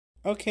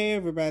Okay,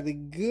 everybody,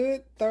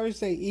 good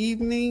Thursday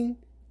evening.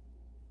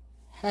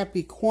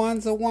 Happy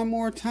Kwanzaa one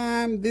more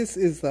time. This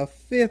is the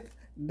 5th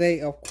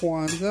day of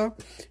Kwanzaa.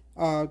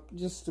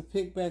 Just to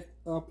pick back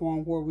up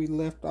on where we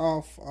left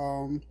off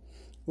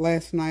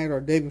last night or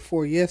day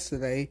before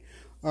yesterday,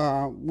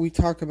 we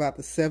talked about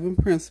the 7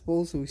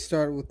 principles. We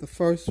started with the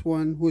first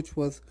one, which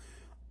was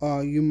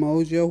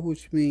Umoja,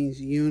 which means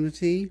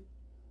unity.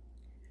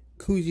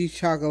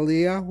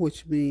 Kujichagulia,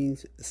 which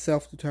means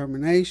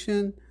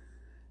self-determination.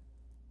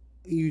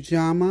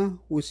 Ujamaa,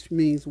 which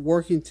means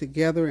working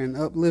together and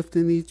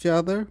uplifting each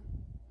other.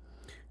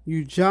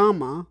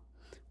 Ujamaa,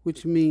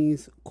 which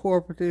means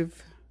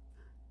cooperative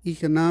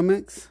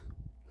economics.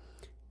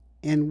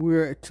 And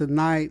we're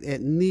tonight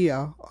at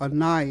Nia, or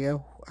Naya,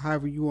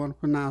 however you want to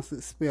pronounce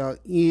it, spelled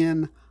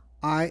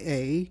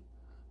N-I-A,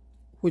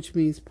 which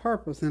means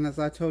purpose. And as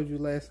I told you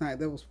last night,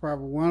 that was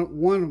probably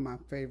one of my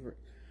favorite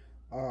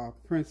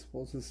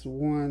principles. It's the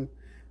one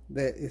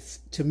that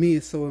is, to me,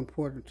 is so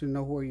important to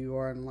know where you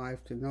are in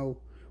life, to know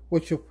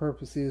what your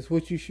purpose is,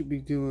 what you should be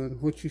doing,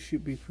 what you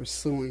should be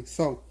pursuing.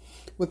 So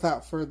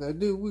without further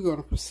ado, we're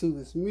going to pursue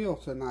this meal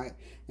tonight.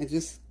 And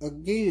just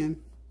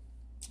again,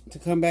 to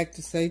come back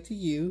to say to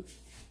you,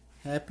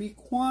 Happy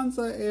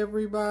Kwanzaa,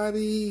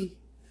 everybody.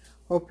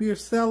 Hope you're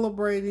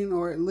celebrating,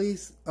 or at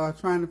least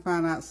trying to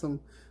find out some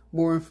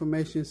more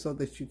information so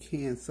that you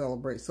can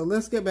celebrate. So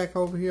let's get back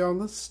over here on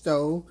the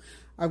stove.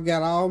 I've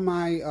got all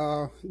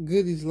my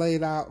goodies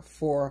laid out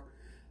for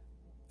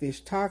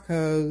fish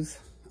tacos.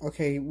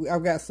 Okay,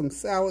 I've got some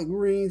salad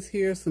greens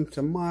here, some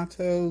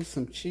tomatoes,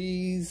 some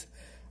cheese,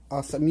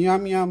 some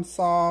yum yum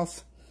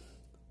sauce,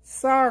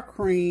 sour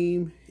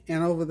cream,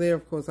 and over there,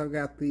 of course, I've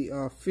got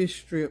the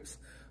fish strips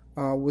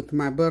with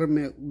my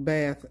buttermilk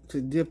bath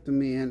to dip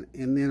them in,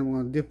 and then I'm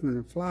going to dip them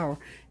in flour,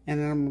 and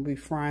then I'm going to be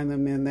frying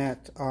them in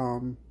that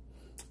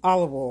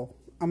olive oil.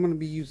 I'm going to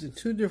be using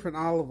 2 different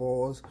olive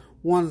oils.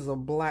 One is a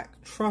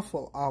black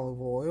truffle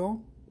olive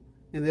oil,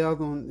 and the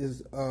other one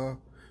is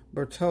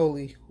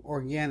Bertolli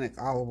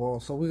organic olive oil.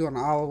 So we're going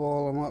to olive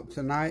oil them up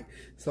tonight.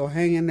 So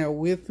hang in there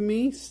with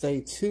me. Stay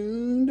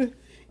tuned.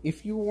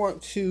 If you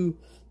want to,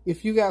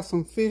 if you got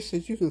some fish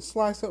that you can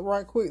slice up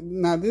right quick.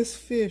 Now this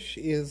fish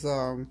is,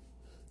 I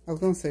was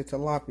going to say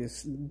tilapia.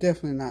 It's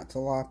definitely not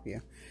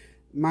tilapia.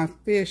 My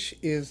fish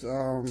is,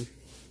 well,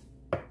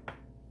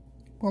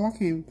 I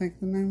can't even think of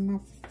the name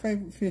of my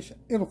favorite fish.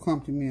 It'll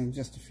come to me in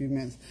just a few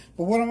minutes.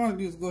 But what I'm going to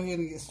do is go ahead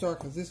and get started,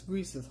 because this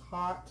grease is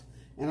hot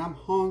and I'm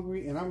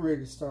hungry and I'm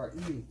ready to start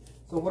eating.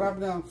 So what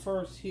I've done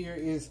first here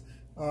is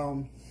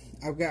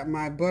I've got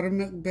my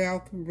buttermilk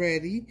bath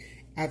ready.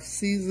 I've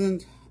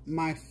seasoned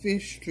my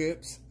fish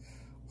strips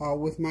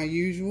with my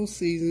usual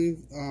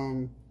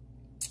seasoning.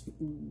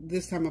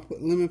 This time I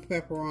put lemon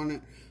pepper on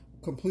it,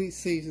 complete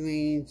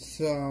seasoning,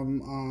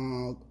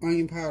 some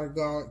onion powder,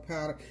 garlic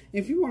powder.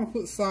 If you want to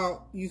put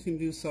salt, you can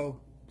do so,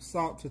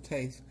 salt to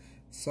taste.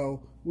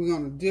 So we're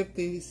going to dip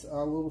these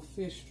little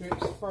fish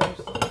strips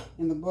first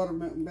in the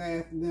buttermilk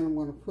bath, and then I'm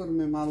going to put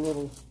them in my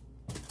little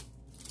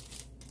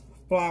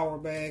flour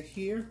bag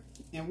here,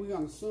 and we're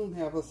going to soon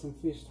have us some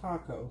fish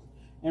tacos.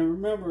 And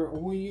remember,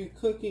 when you're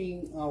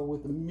cooking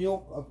with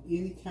milk of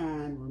any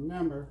kind,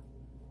 remember,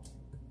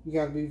 you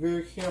got to be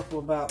very careful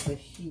about the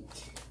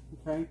heat,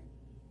 okay?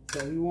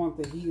 So you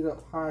want the heat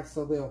up high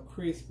so they'll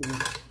crisp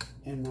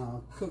and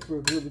cook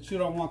real good, but you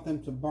don't want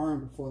them to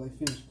burn before they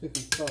finish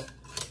cooking. So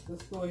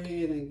let's go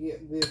ahead and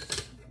get this.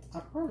 I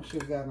probably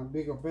should have gotten a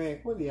bigger bag.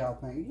 What do y'all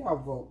think? Y'all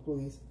vote,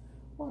 please.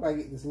 Why did I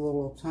get this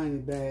little tiny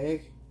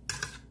bag?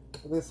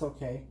 But that's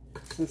okay.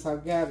 Since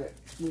I've got it,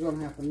 we're going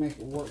to have to make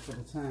it work for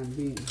the time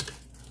being.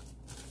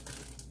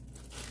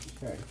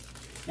 Okay.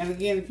 And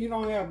again, if you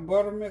don't have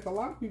buttermilk, a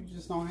lot of people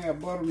just don't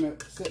have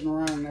buttermilk sitting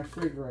around in their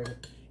refrigerator.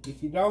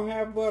 If you don't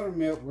have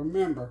buttermilk,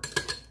 remember,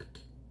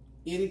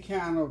 any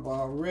kind of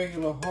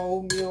regular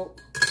whole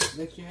milk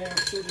that you have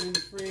sitting in the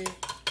fridge,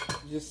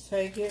 just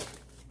take it,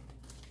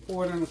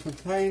 pour it in a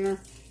container,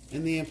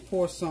 and then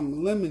pour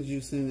some lemon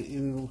juice in it,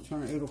 and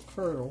it'll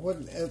curdle.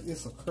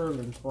 It's a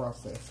curdling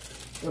process.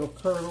 It'll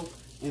curdle,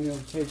 and it'll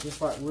taste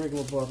just like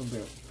regular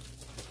buttermilk.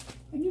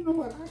 And you know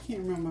what? I can't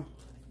remember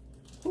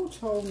who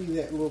told me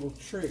that little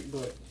trick,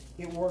 but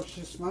it works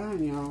just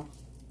fine, y'all.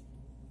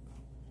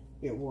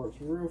 It works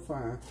real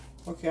fine.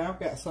 Okay, I've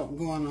got something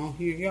going on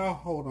here. Y'all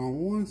hold on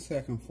one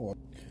second for it.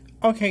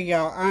 Okay,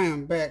 y'all, I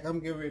am back. I'm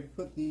getting ready to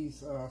put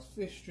these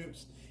fish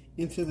strips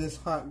into this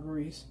hot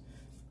grease.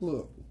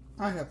 Look,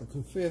 I have to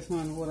confess,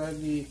 honey, what I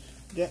did.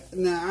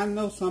 Now, I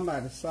know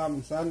somebody saw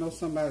me. So I know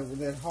somebody with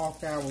that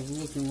hawk eye was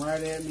looking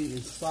right at me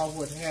and saw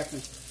what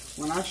happened.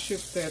 When I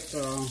shook that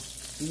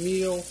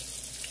meal,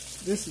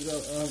 this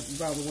is,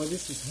 by the way,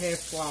 this is half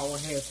flour,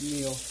 half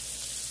meal.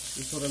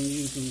 Is what I'm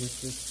using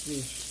with this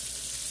fish.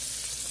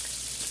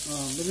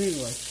 But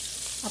anyway,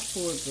 I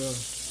poured the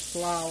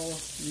flour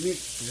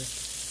mixture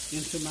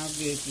into my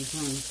veggies,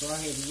 honey. So I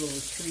had to go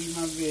retrieve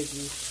my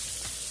veggies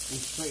and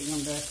straighten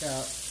them back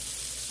out.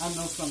 I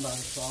know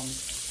somebody saw me.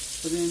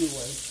 But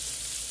anyway,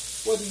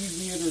 whether you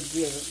did or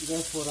didn't,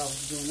 that's what I was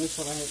doing. That's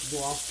what I had to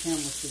go off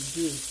camera to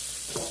do.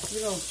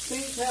 You know,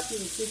 things happen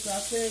in the kitchen,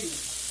 I tell you.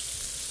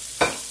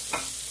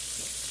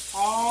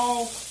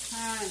 All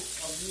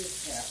kinds of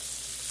mishaps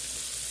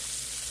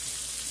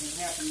can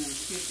happen in the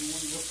kitchen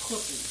when you're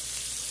cooking.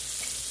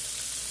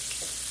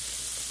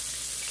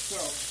 So,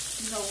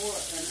 you know what,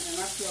 and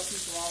I tell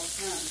people all the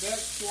time,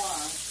 that's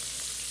why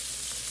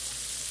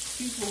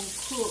people who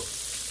cook,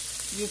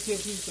 you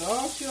tell people,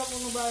 oh, she don't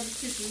want nobody in the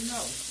kitchen.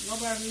 No,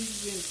 nobody needs to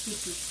be in the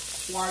kitchen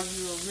while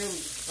you're really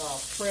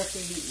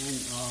prepping and,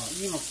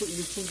 you know, putting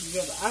your food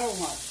together. I don't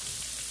like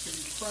to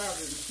be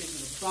crowded in the kitchen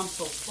because I'm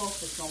so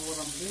focused on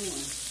what I'm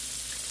doing.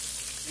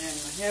 And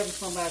having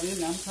somebody in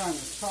there, I'm trying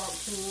to talk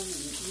to them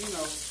and, you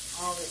know,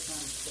 all that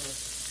kind of stuff.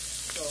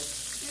 So,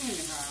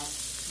 anyhow,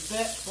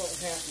 that's what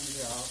happened,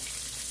 y'all.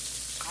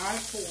 I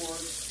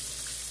poured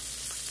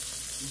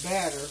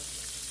batter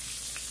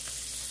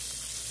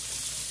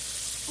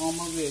on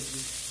my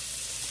veggies.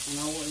 And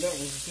that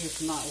was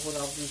just not what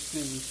I was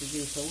intending to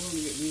do. So we're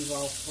going to get these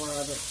all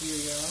fried up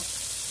here, y'all.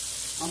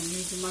 I'm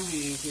using my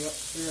hands. Yep,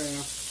 here I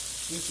am.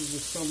 This is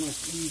just so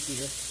much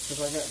easier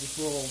because I got this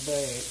little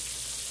bag.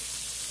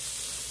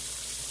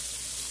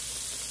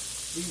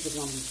 These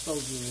are going to be so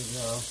good,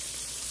 y'all.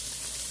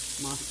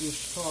 My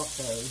fish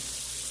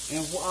tacos. And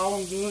all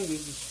I'm doing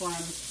is just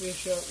frying this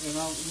fish up, and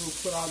we'll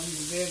put all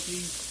these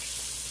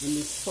veggies and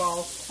this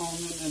sauce on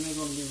it, and they're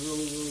going to be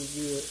really, really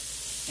good.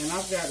 And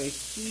I've got a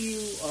few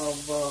of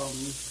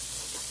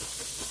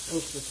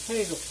those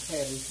potato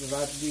patties that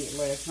I did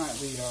last night,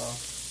 the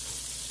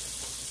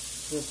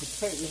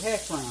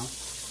hash browns.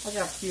 I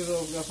got a few of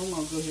those left. I'm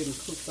going to go ahead and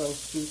cook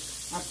those too.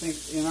 I think,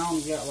 and I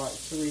only got like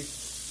 3.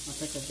 I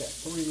think I've got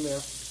 3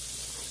 left,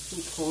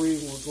 which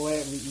Kareem will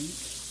gladly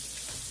eat.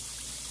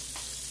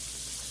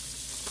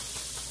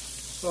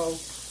 So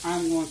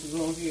I'm going to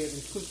go ahead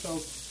and cook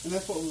those, and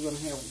that's what we're going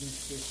to have with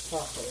these fish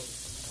tacos.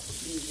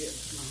 Let me get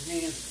my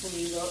hands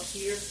cleaned up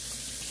here.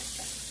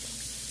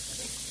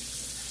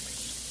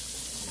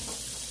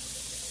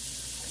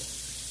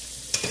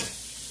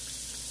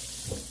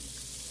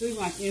 Seems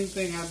like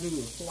anything I do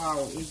with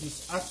flour, it's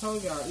just, I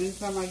told y'all,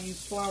 anytime I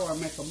use flour, I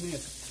make a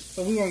mess.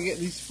 So we're going to get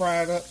these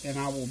fried up, and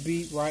I will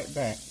be right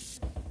back.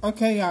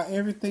 Okay, y'all,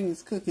 everything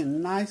is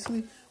cooking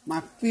nicely.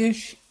 My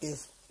fish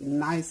is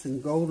nice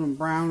and golden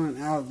brown and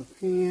out of the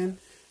pan.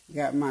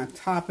 Got my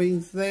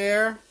toppings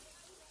there.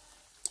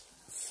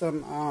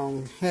 Some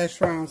hash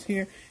browns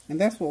here, and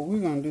that's what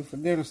we're going to do for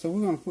dinner. So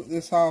we're going to put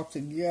this all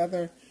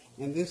together,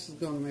 and this is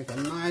going to make a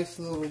nice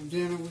little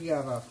dinner. We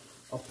got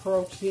a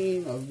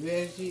protein, a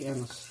veggie,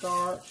 and a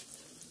starch.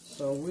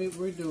 So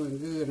we're doing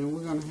good, and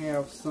we're going to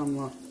have some,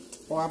 I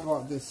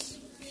bought this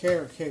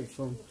carrot cake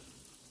from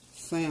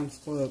Sam's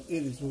Club.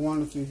 It is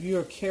wonderful. If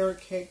you're a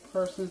carrot cake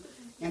person,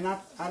 and I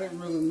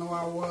didn't really know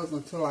I was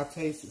until I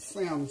tasted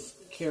Sam's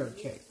carrot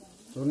cake.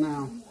 So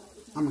now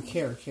I'm a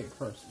carrot cake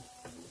person.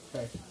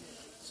 Okay.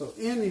 So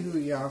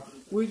anywho, y'all,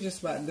 we're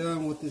just about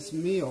done with this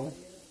meal.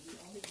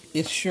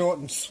 It's short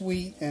and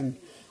sweet and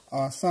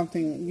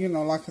something, you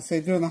know, like I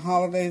said, during the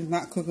holidays,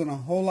 not cooking a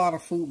whole lot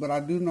of food, but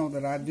I do know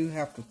that I do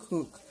have to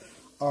cook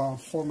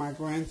for my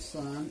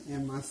grandson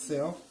and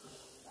myself.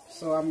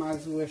 So I might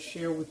as well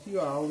share with you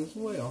all as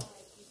well.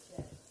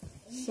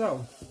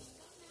 So,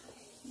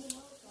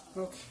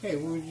 okay,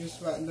 we're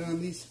just about done.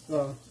 These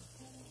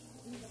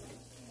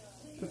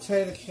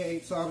potato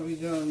cakes ought to be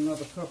done in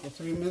another couple,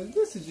 3 minutes.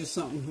 This is just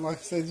something, like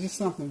I said, just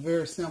something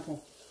very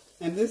simple.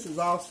 And this is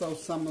also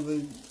some of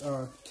the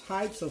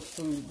types of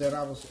food that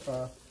I was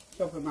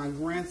helping my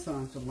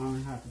grandson to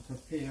learn how to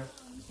prepare.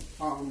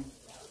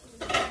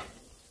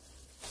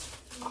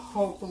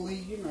 Hopefully,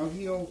 you know,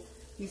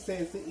 he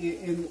says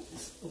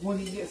when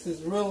he gets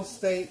his real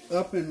estate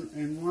up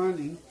and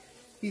running,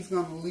 he's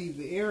going to leave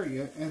the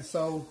area. And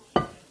so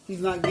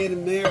he's not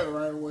getting married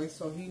right away,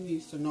 so he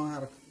needs to know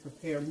how to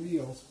prepare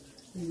meals.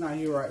 He's not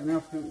here right now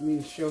for me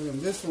to show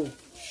him this little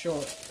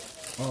short,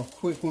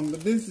 quick one.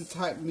 But this is the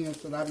type of meals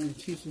that I've been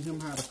teaching him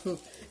how to cook.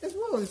 As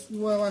well as,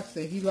 well, like I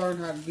said, he learned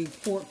how to do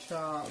pork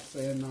chops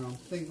and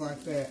things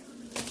like that.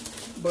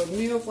 But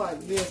meals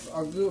like this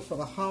are good for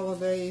the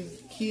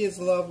holidays. Kids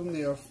love them.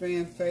 They're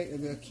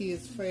they're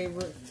kids'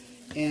 favorite,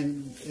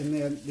 and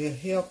they're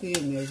healthy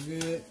and they're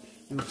good.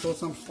 And of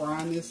course, I'm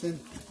frying this in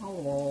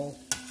olive oil,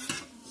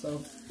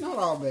 so not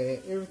all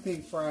bad.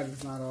 Everything fried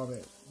is not all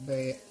that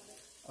bad.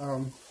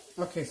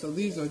 Okay, so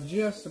these are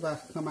just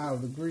about to come out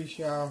of the grease,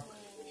 y'all,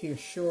 here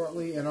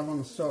shortly, and I'm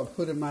going to start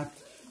putting my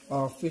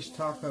fish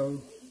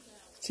taco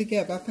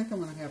together. I think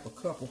I'm going to have a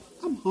couple.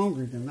 I'm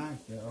hungry tonight,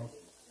 y'all.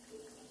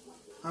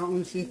 I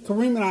don't see.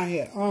 Kareem and I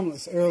had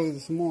omelets early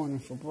this morning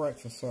for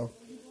breakfast, so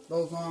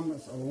those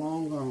omelets are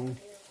long gone,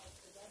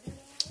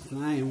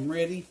 and I am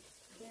ready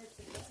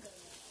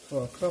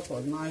for a couple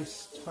of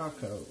nice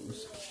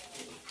tacos.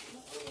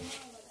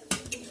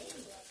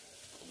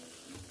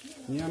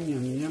 Yum,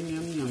 yum, yum,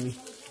 yum, yummy.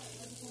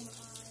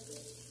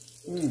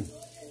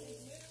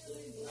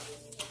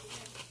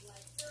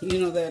 You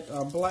know that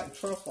black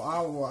truffle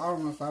olive oil, I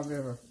don't know if I've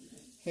ever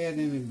had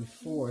any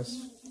before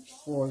as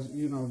far as,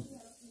 you know,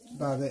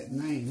 by that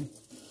name.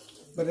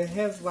 But it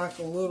has like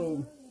a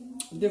little,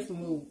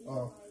 different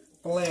little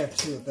flair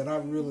to it that I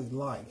really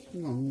like.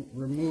 I'm going to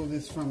remove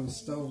this from the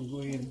stove and go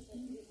ahead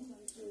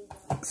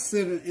and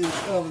sit it in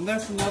the oven.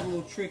 That's another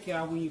little trick,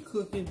 y'all, when you're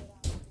cooking,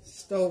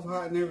 stove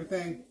hot and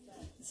everything,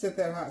 set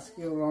that hot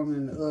skillet on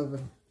in the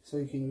oven so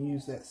you can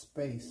use that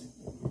space.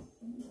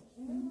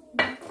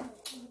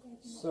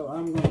 So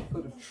I'm going to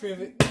put a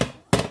trivet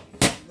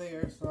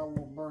there so I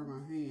won't burn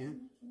my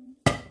hand.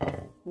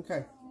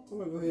 Okay, I'm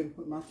going to go ahead and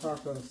put my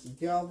tacos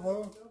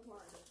together.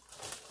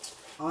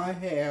 I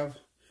have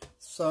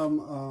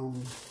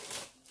some,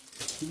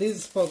 these are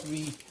supposed to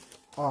be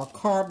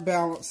carb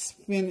balanced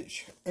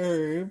spinach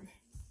herb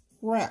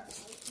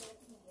wraps.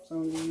 So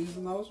I'm going to be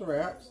using those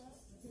wraps.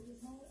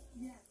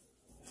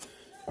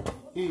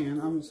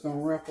 And I'm just going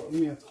to wrap up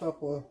me a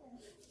couple of,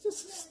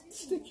 just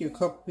stick you a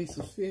couple pieces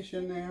of fish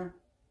in there.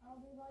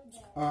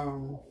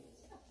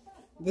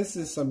 This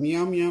is some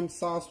yum yum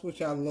sauce,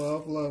 which I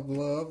love, love,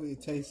 love.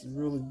 It tastes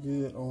really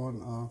good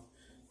on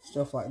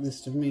stuff like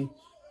this to me.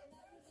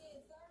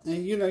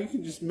 And you know, you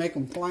can just make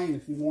them plain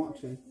if you want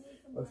to,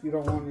 or if you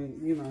don't want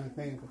any, you know,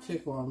 anything in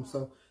particular on them.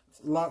 So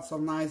lots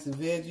of nice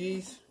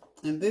veggies,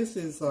 and this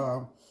is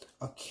a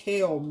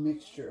kale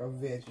mixture of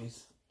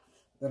veggies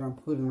that I'm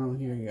putting on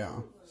here,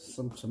 y'all.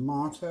 Some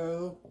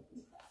tomato.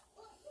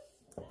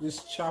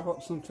 Just chop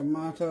up some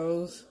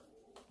tomatoes.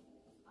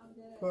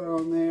 Put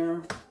on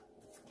there.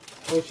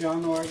 But y'all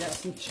know I got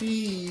some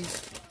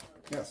cheese.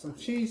 Got some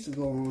cheese to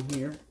go on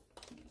here.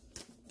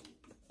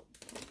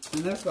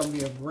 And that's going to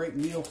be a great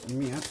meal for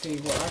me. I tell you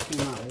what, I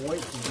cannot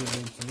wait to get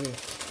into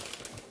this.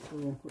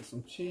 We're going to put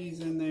some cheese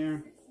in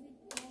there.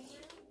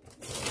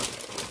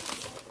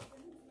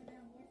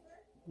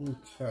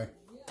 Okay.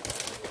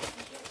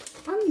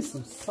 I need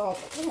some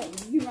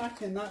salsa. I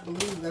cannot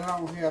believe that I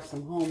don't have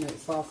some homemade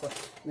salsa.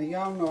 Now,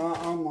 y'all know I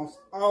almost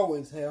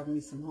always have me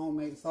some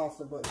homemade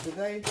salsa, but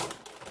today,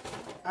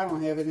 I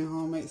don't have any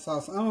homemade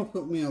salsa. I'm going to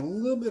put me a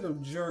little bit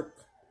of jerk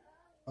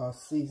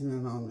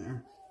seasoning on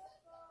there.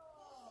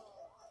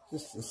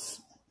 Just to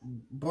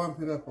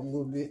bump it up a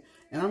little bit.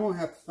 And I'm going to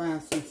have to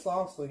find some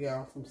salsa,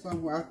 y'all, from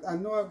somewhere. I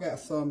know I've got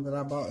some that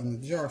I bought in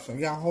the jar, so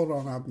y'all hold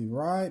on. I'll be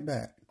right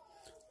back.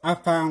 I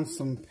found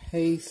some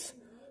paste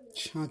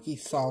chunky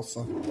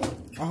salsa.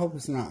 I hope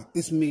it's not.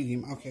 It's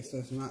medium. Okay, so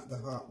it's not the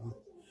hot one.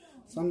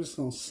 So I'm just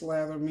going to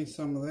slather me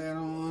some of that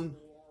on.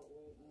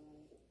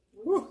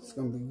 Whew, it's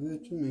going to be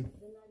good to me.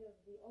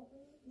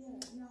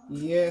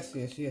 Yes,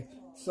 yes, yes.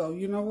 So,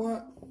 you know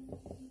what?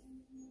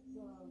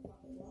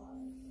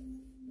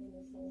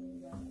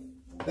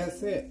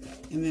 That's it.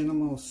 And then I'm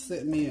going to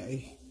set me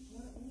a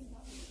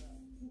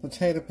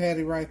potato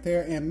patty right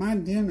there. And my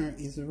dinner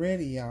is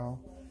ready, y'all.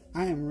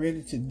 I am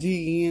ready to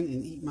dig in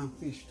and eat my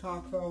fish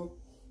taco.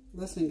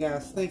 Listen,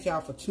 guys, thank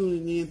y'all for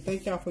tuning in.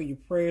 Thank y'all for your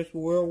prayers,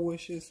 well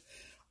wishes.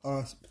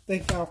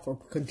 Thank y'all for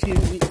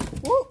continuing.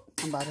 Whoop,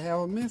 I'm about to have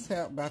a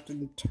mishap. About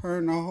to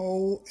turn the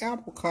whole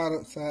apple cart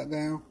upside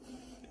down.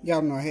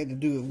 Y'all know I had to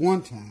do it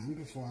one time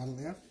before I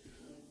left.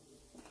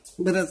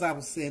 But as I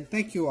was saying,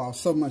 thank you all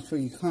so much for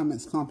your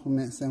comments,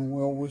 compliments, and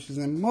well wishes.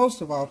 And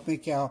most of all,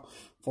 thank y'all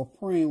for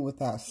praying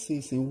without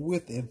ceasing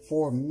with and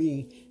for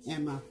me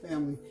and my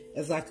family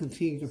as I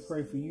continue to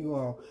pray for you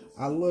all.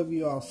 I love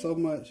you all so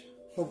much.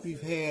 Hope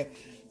you've had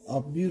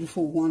a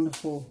beautiful,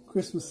 wonderful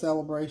Christmas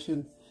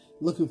celebration.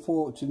 Looking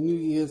forward to New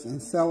Year's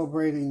and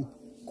celebrating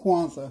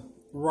KWANZAA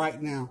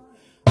right now.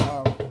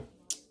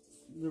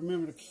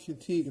 Remember to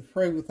continue to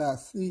pray without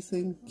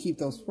ceasing. Keep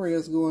those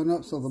prayers going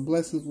up so the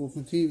blessings will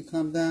continue to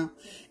come down.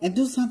 And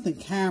do something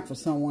kind for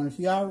someone. If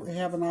you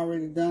haven't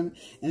already done it,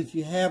 and if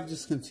you have,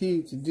 just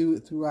continue to do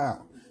it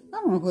throughout.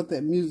 I don't know what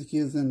that music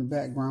is in the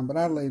background, but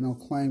I lay no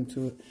claim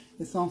to it.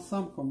 It's on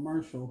some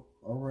commercial,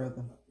 or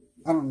rather,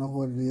 I don't know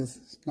what it is.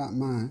 It's not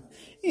mine.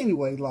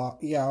 Anyway,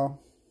 y'all,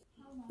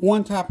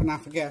 one topping I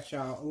forgot,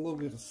 y'all, a little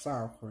bit of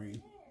sour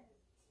cream.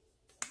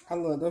 I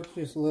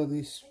just love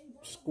these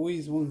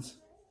squeeze ones.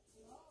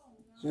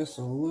 Just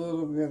a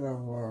little bit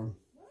of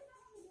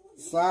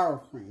sour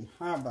cream.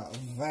 How about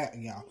that,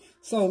 y'all?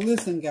 So,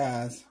 listen,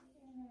 guys.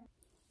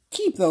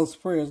 Keep those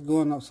prayers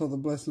going up so the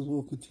blessings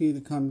will continue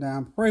to come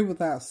down. Pray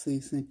without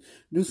ceasing.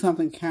 Do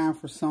something kind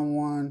for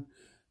someone.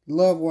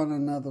 Love one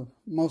another,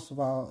 most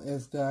of all,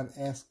 as God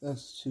asks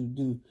us to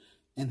do.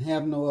 And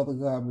have no other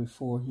God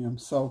before Him.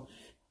 So,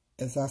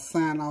 as I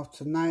sign off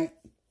tonight,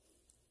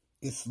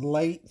 it's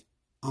late.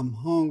 I'm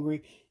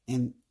hungry.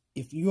 And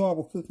if you all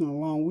were cooking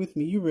along with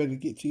me, you're ready to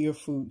get to your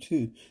food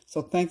too.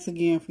 So thanks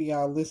again for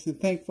y'all listening.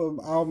 Thank for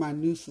all my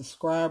new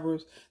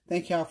subscribers.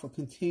 Thank y'all for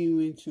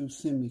continuing to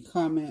send me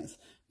comments,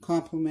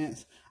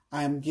 compliments.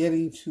 I'm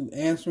getting to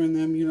answering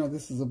them. You know,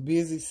 this is a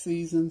busy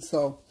season,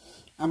 so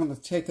I'm going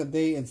to take a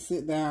day and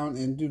sit down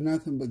and do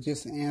nothing but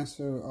just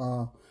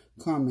answer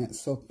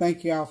comments. So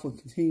thank y'all for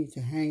continuing to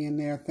hang in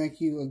there.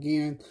 Thank you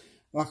again,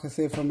 like I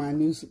said, for my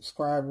new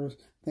subscribers.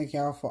 Thank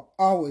y'all for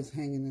always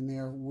hanging in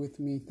there with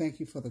me.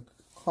 Thank you for the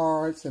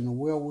cards and the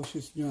well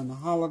wishes during the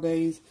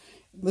holidays.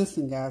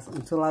 Listen, guys,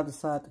 until I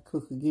decide to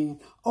cook again.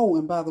 Oh,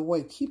 and by the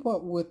way, keep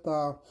up with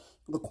the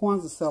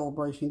KWANZAA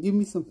celebration. Give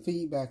me some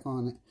feedback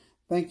on it.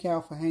 Thank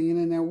y'all for hanging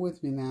in there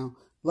with me now.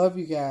 Love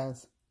you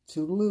guys.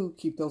 Toodaloo.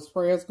 Keep those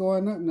prayers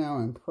going up now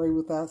and pray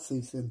without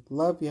ceasing.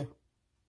 Love you.